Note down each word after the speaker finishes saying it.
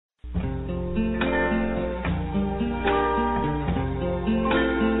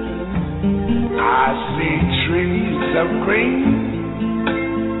of cream,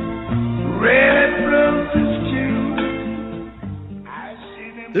 red roses too.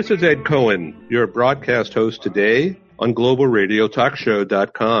 This is Ed Cohen, your broadcast host today on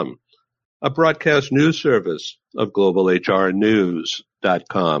GlobalRadioTalkShow.com, a broadcast news service of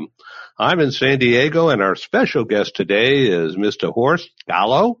GlobalHRNews.com. I'm in San Diego, and our special guest today is Mr. Horst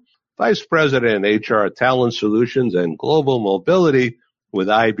Gallo, Vice President, HR Talent Solutions and Global Mobility with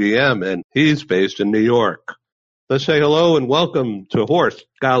IBM, and he's based in New York. Let's say hello and welcome to Horst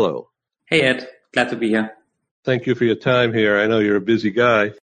Gallo. Hey, Ed. Glad to be here. Thank you for your time here. I know you're a busy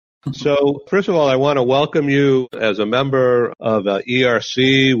guy. So, first of all, I want to welcome you as a member of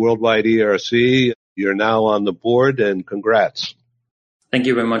ERC, Worldwide ERC. You're now on the board, and congrats. Thank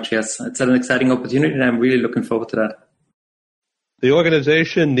you very much. Yes, it's an exciting opportunity, and I'm really looking forward to that. The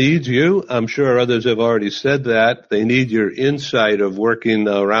organization needs you. I'm sure others have already said that. They need your insight of working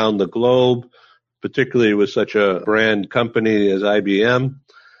around the globe, particularly with such a brand company as IBM,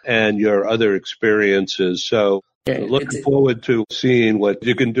 and your other experiences. So, looking forward to seeing what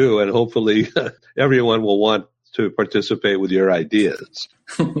you can do, and hopefully everyone will want to participate with your ideas.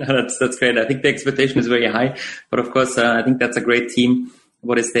 That's great. I think the expectation is very high, but of course, I think that's a great team.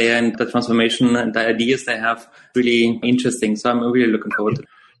 What is there and the transformation and the ideas they have really interesting. So I'm really looking forward to it.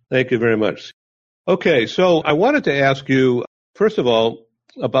 Thank you very much. Okay, so I wanted to ask you, first of all,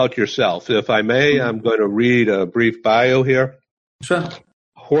 about yourself. If I may, I'm going to read a brief bio here. Sure.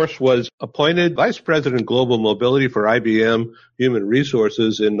 Horst was appointed Vice President Global Mobility for IBM Human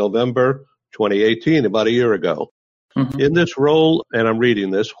Resources in November 2018, about a year ago. Mm-hmm. In this role, and I'm reading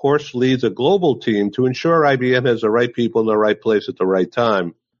this, Horst leads a global team to ensure IBM has the right people in the right place at the right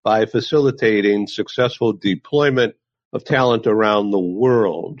time by facilitating successful deployment of talent around the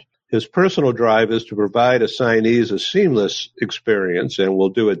world. His personal drive is to provide assignees a seamless experience, and we'll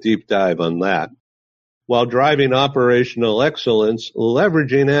do a deep dive on that, while driving operational excellence,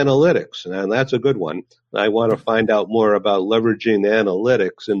 leveraging analytics. And that's a good one. I want to find out more about leveraging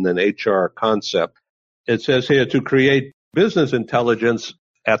analytics in an HR concept. It says here to create business intelligence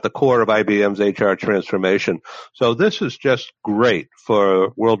at the core of IBM's HR transformation. So this is just great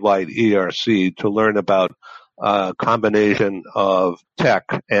for Worldwide ERC to learn about a combination of tech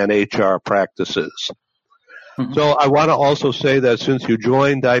and HR practices. Mm-hmm. So I want to also say that since you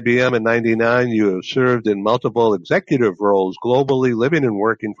joined IBM in 1999, you have served in multiple executive roles globally, living and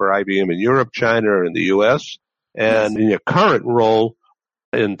working for IBM in Europe, China, and the U.S. And in your current role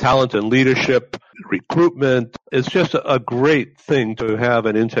in talent and leadership, recruitment, it's just a great thing to have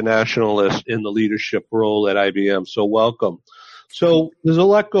an internationalist in the leadership role at IBM. So welcome. So there's a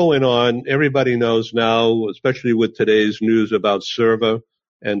lot going on. Everybody knows now, especially with today's news about Server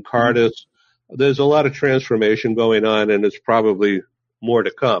and Cardis, there's a lot of transformation going on, and it's probably more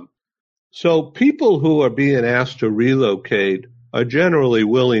to come. So people who are being asked to relocate are generally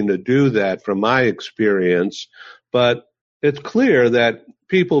willing to do that from my experience, but it's clear that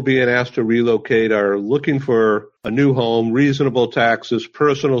people being asked to relocate are looking for a new home, reasonable taxes,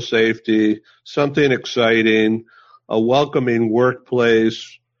 personal safety, something exciting, a welcoming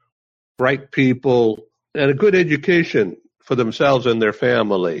workplace, bright people, and a good education for themselves and their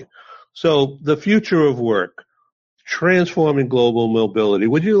family. So the future of work, transforming global mobility.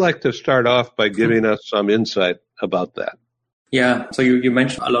 Would you like to start off by giving us some insight about that? Yeah, so you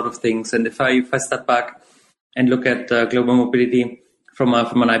mentioned a lot of things. And if I step back and look at global mobility from an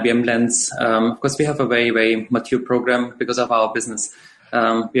IBM lens, of course, we have a very, very mature program because of our business.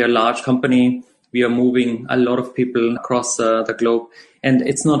 We are a large company. We are moving a lot of people across the globe. And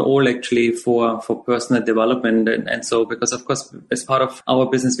it's not all actually for personal development. And so, because of course, as part of our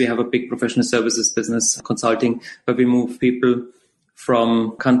business, we have a big professional services business consulting, where we move people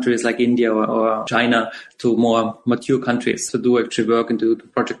from countries like India or China to more mature countries to do actually work and do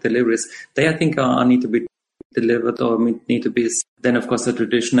project deliveries. They, I think, need to be delivered or need to be then, of course, the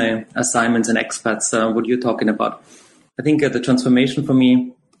traditional assignments and expats, what you're talking about. I think the transformation for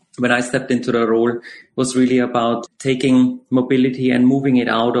me, when I stepped into the role, was really about taking mobility and moving it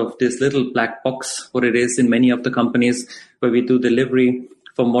out of this little black box, what it is in many of the companies where we do delivery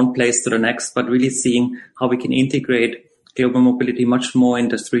from one place to the next, but really seeing how we can integrate global mobility much more in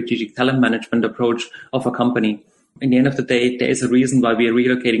the strategic talent management approach of a company. In the end of the day, there is a reason why we are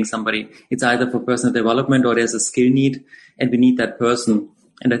relocating somebody. It's either for personal development or there's a skill need and we need that person.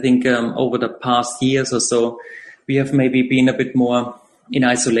 And I think over the past years or so, we have maybe been a bit more in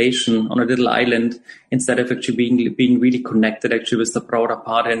isolation on a little island instead of actually being really connected actually with the broader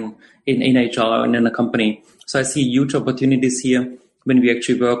part in HR and in a company. So I see huge opportunities here when we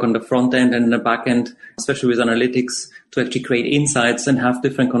actually work on the front end and the back end, especially with analytics, to actually create insights and have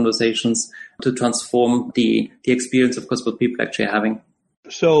different conversations to transform the experience, of course, what people actually are having.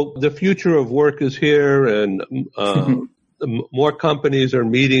 So the future of work is here, and more companies are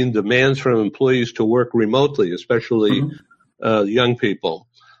meeting demands from employees to work remotely, especially young people.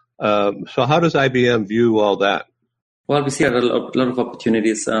 So how does IBM view all that? Well, we see a lot of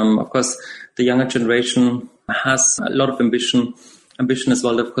opportunities. Of course, the younger generation has a lot of ambition as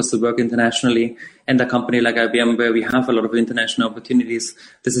well, of course, to work internationally. And a company like IBM, where we have a lot of international opportunities,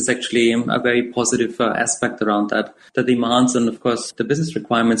 this is actually a very positive aspect around that. The demands and, of course, the business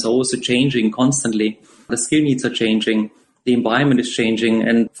requirements are also changing constantly. The skill needs are changing. The environment is changing.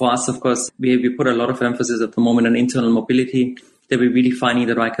 And for us, of course, we put a lot of emphasis at the moment on internal mobility, that we're really finding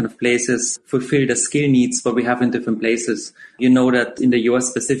the right kind of places, fulfill the skill needs what we have in different places. You know that in the US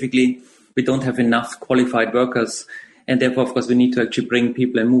specifically, we don't have enough qualified workers. And therefore, of course, we need to actually bring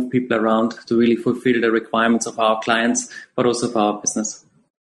people and move people around to really fulfill the requirements of our clients, but also of our business.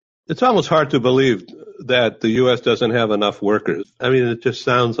 It's almost hard to believe that the U.S. doesn't have enough workers. I mean, it just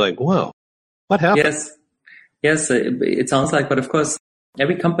sounds like, wow, what happened? Yes, it sounds like, but of course,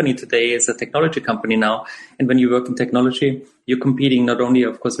 every company today is a technology company now. And when you work in technology, you're competing not only,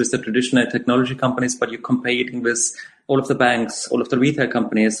 of course, with the traditional technology companies, but you're competing with all of the banks, all of the retail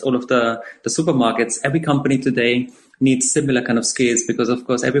companies, all of the supermarkets. Every company today needs similar kind of skills because, of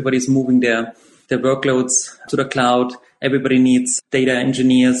course, everybody's moving their workloads to the cloud. Everybody needs data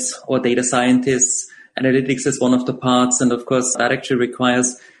engineers or data scientists. Analytics is one of the parts. And, of course, that actually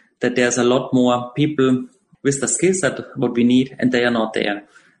requires that there's a lot more people with the skill set what we need, and they are not there.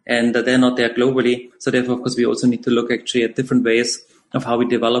 And they're not there globally. So therefore, of course, we also need to look actually at different ways of how we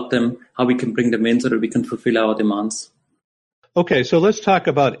develop them, how we can bring them in so that we can fulfill our demands. Okay, so let's talk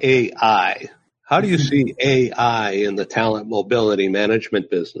about AI. How do you see AI in the talent mobility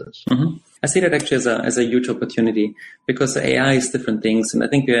management business? I see that actually as a huge opportunity because AI is different things. And I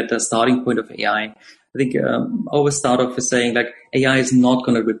think we're at the starting point of AI. I think I always start off with saying like AI is not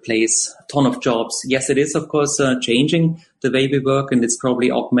going to replace a ton of jobs. Yes, it is, of course, changing the way we work, and it's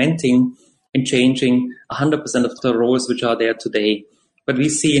probably augmenting and changing 100% of the roles which are there today. But we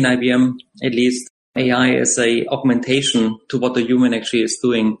see in IBM, at least, AI as a augmentation to what the human actually is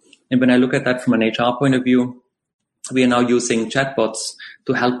doing. And when I look at that from an HR point of view, we are now using chatbots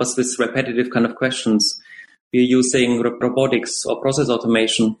to help us with repetitive kind of questions. We're using robotics or process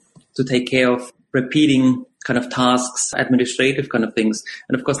automation to take care of repeating kind of tasks, administrative kind of things.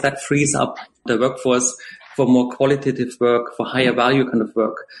 And of course, that frees up the workforce for more qualitative work, for higher value kind of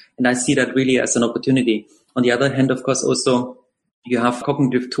work. And I see that really as an opportunity. On the other hand, of course, also you have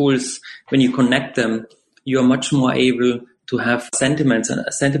cognitive tools. When you connect them, you are much more able to have sentiment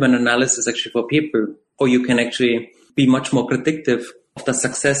analysis actually for people, or you can actually be much more predictive of the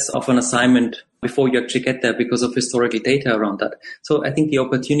success of an assignment before you actually get there because of historical data around that. So I think the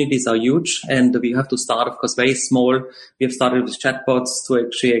opportunities are huge, and we have to start, of course, very small. We have started with chatbots to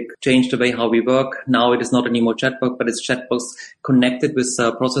actually change the way how we work. Now it is not anymore chatbot, but it's chatbots connected with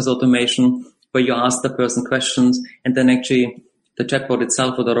process automation where you ask the person questions, and then actually the chatbot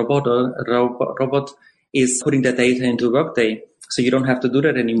itself or the robot is putting the data into Workday. So you don't have to do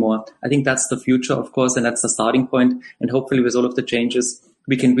that anymore. I think that's the future, of course, and that's the starting point. And hopefully with all of the changes,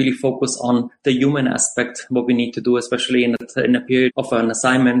 we can really focus on the human aspect, what we need to do, especially in a period of an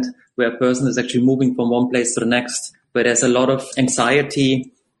assignment where a person is actually moving from one place to the next, where there's a lot of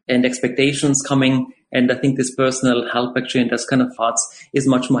anxiety and expectations coming. And I think this personal help actually in those kind of parts is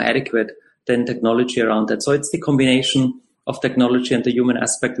much more adequate than technology around that. So it's the combination of technology and the human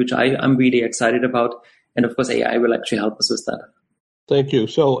aspect, which I'm really excited about. And of course, AI will actually help us with that. Thank you.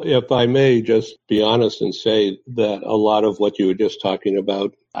 So if I may just be honest and say that a lot of what you were just talking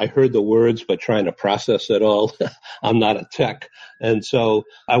about, I heard the words, but trying to process it all, I'm not a tech. And so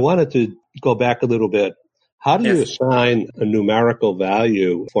I wanted to go back a little bit. How do you assign a numerical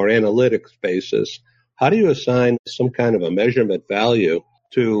value for analytics basis? How do you assign some kind of a measurement value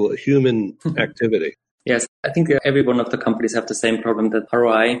to human activity? Yes, I think every one of the companies have the same problem that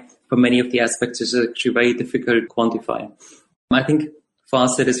ROI for many of the aspects is actually very difficult to quantify. I think for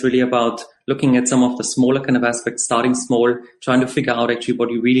us, it is really about looking at some of the smaller kind of aspects, starting small, trying to figure out actually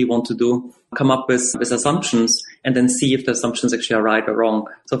what you really want to do, come up with assumptions, and then see if the assumptions actually are right or wrong.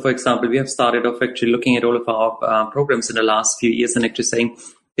 So, for example, we have started off actually looking at all of our programs in the last few years and actually saying,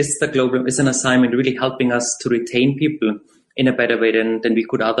 is an assignment really helping us to retain people in a better way than we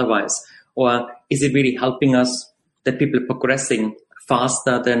could otherwise? Or is it really helping us that people are progressing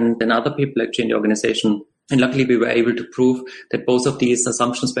faster than other people actually in the organization? And luckily, we were able to prove that both of these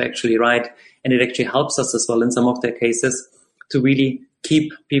assumptions were actually right. And it actually helps us as well in some of their cases to really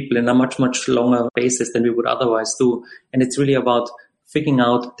keep people in a much, much longer basis than we would otherwise do. And it's really about figuring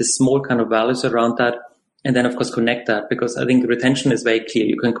out the small kind of values around that, and then of course connect that, because I think retention is very clear.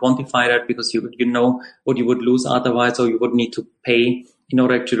 You can quantify that because you know what you would lose otherwise, or you would need to pay in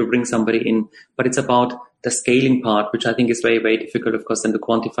order actually to bring somebody in. But it's about the scaling part, which I think is very, very difficult, of course, then to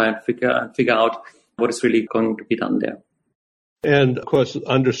quantify and figure out what is really going to be done there. And of course,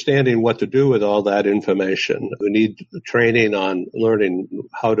 understanding what to do with all that information. We need training on learning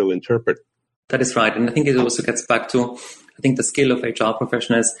how to interpret. That is right. And I think it also gets back to, I think the skill of HR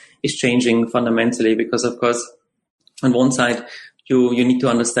professionals is changing fundamentally, because of course, on one side, you need to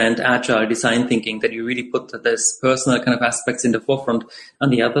understand agile design thinking, that you really put this personal kind of aspects in the forefront. On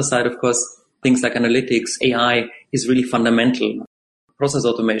the other side, of course, things like analytics, AI is really fundamental. Process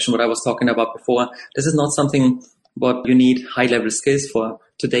automation, what I was talking about before, this is not something what you need high-level skills for.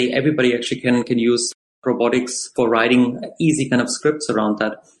 Today, everybody actually can use robotics for writing easy kind of scripts around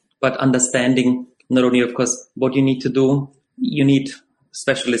that. But understanding not only, of course, what you need to do, you need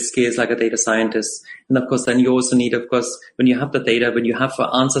specialist skills like a data scientist. And of course, then you also need, of course, when you have the data, when you have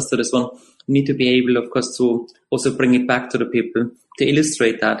answers to this one, you need to be able, of course, to also bring it back to the people to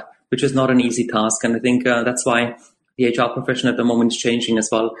illustrate that, which is not an easy task. And I think that's why the HR profession at the moment is changing as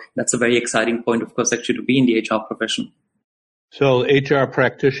well. That's a very exciting point, of course, actually to be in the HR profession. So HR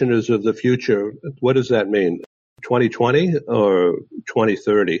practitioners of the future, what does that mean? 2020 or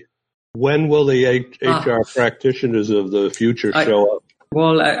 2030? When will the HR practitioners of the future show up?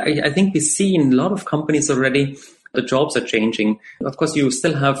 Well, I think we see in a lot of companies already, the jobs are changing. Of course, you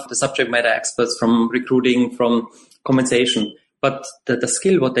still have the subject matter experts from recruiting, from compensation. But the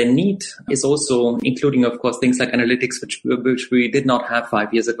skill, what they need is also including, of course, things like analytics, which we did not have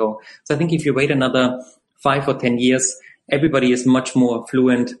 5 years ago. So I think if you wait another 5 or 10 years, everybody is much more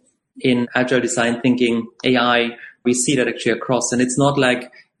fluent in agile design thinking, AI. We see that actually across. And it's not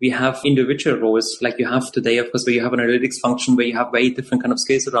like we have individual roles like you have today, of course, where you have an analytics function, where you have very different kind of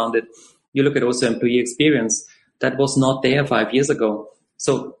skills around it. You look at also employee experience. That was not there 5 years ago.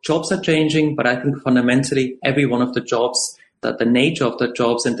 So jobs are changing, but I think fundamentally every one of the jobs, that the nature of the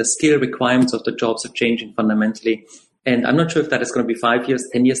jobs and the skill requirements of the jobs are changing fundamentally. And I'm not sure if that is going to be 5 years,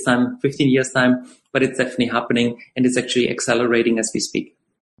 10 years time, 15 years time, but it's definitely happening, and it's actually accelerating as we speak.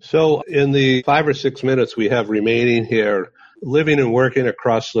 So in the 5 or 6 minutes we have remaining here, living and working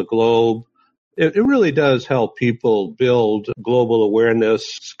across the globe, it really does help people build global awareness,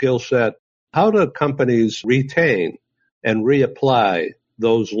 skill set. How do companies retain and reapply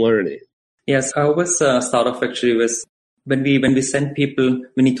those learning? Yes, I always start off actually with when we send people,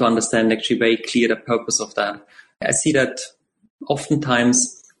 we need to understand actually very clear the purpose of that. I see that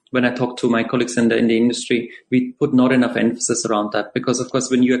oftentimes when I talk to my colleagues in the industry, we put not enough emphasis around that, because of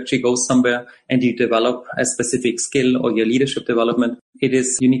course, when you actually go somewhere and you develop a specific skill or your leadership development,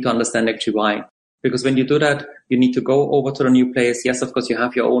 you need to understand actually why. Because when you do that, you need to go over to a new place. Yes, of course, you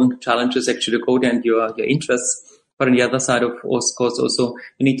have your own challenges actually to go there and your interests. But on the other side, of course, also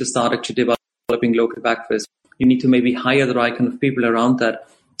you need to start actually developing local backfills. You need to maybe hire the right kind of people around that.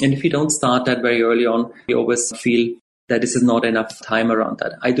 And if you don't start that very early on, you always feel that this is not enough time around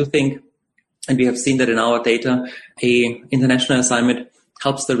that. I do think, and we have seen that in our data, a international assignment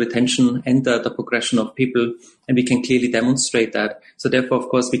helps the retention and the progression of people, and we can clearly demonstrate that. So therefore, of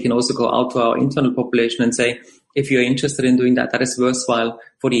course, we can also go out to our internal population and say, if you're interested in doing that, that is worthwhile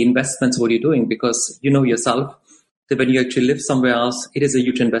for the investments what you're doing, because you know yourself that when you actually live somewhere else, it is a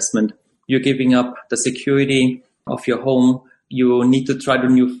huge investment. You're giving up the security of your home. You need to try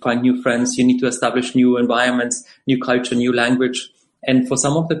to find new friends. You need to establish new environments, new culture, new language. And for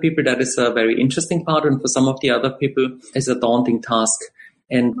some of the people, that is a very interesting part. And for some of the other people, it's a daunting task.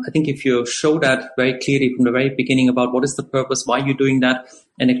 And I think if you show that very clearly from the very beginning about what is the purpose, why you're doing that,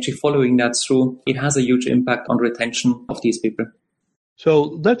 and actually following that through, it has a huge impact on retention of these people. So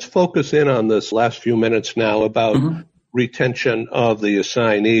let's focus in on this last few minutes now about retention of the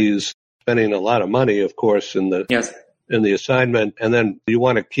assignees, spending a lot of money, of course, in the assignment, and then you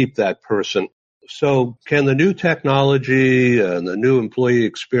want to keep that person. So can the new technology and the new employee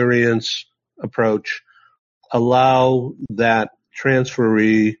experience approach allow that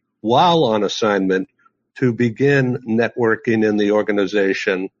transferee while on assignment to begin networking in the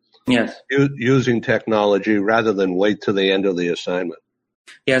organization using technology rather than wait to the end of the assignment?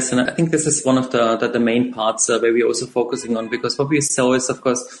 Yes, and I think this is one of the main parts where we're also focusing on, because what we saw is, of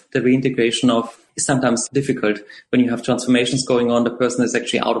course, the reintegration is sometimes difficult. When you have transformations going on, the person is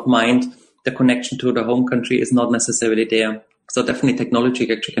actually out of mind. The connection to the home country is not necessarily there. So definitely technology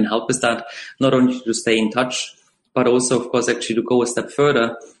actually can help with that, not only to stay in touch, but also, of course, actually to go a step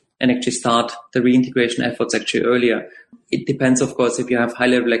further and actually start the reintegration efforts actually earlier. It depends, of course, if you have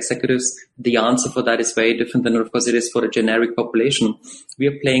high-level executives, the answer for that is very different than, of course, it is for the generic population. We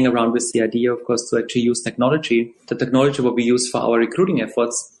are playing around with the idea, of course, to actually use technology. The technology will be used for our recruiting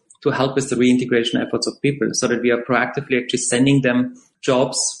efforts to help with the reintegration efforts of people so that we are proactively actually sending them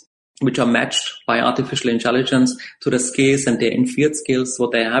jobs which are matched by artificial intelligence to the skills and their inferred skills,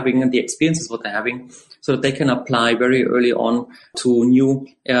 what they're having and the experiences, what they're having, so that they can apply very early on to new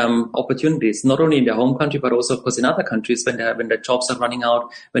opportunities, not only in their home country, but also, of course, in other countries when their jobs are running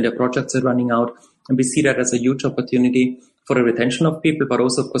out, when their projects are running out. And we see that as a huge opportunity for the retention of people, but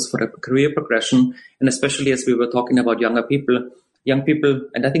also, of course, for the career progression. And especially as we were talking about young people,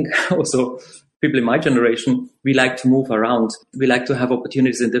 and I think also people in my generation, we like to move around. We like to have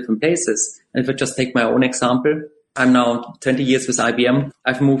opportunities in different places. And if I just take my own example, I'm now 20 years with IBM.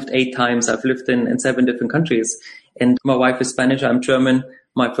 I've moved 8 times. I've lived in 7 different countries. And my wife is Spanish. I'm German.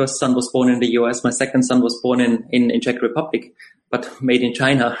 My first son was born in the US. My second son was born in Czech Republic, but made in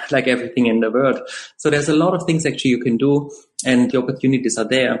China, like everything in the world. So there's a lot of things actually you can do, and the opportunities are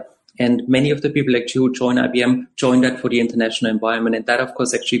there. And many of the people actually who join IBM join that for the international environment. And that, of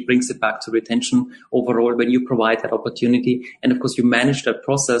course, actually brings it back to retention overall when you provide that opportunity. And of course, you manage that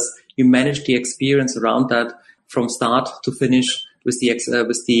process. You manage the experience around that from start to finish with the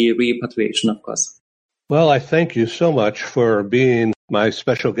repatriation, of course. Well, I thank you so much for being my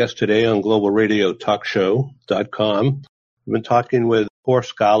special guest today on globalradiotalkshow.com. I've been talking with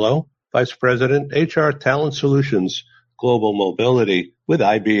Horst Gallo, Vice President, HR Talent Solutions, Global Mobility with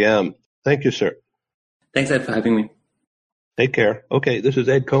IBM. Thank you, sir. Thanks, Ed, for having me. Take care. Okay, this is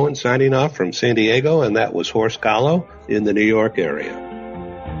Ed Cohen signing off from San Diego, and that was Horst Gallo in the New York area.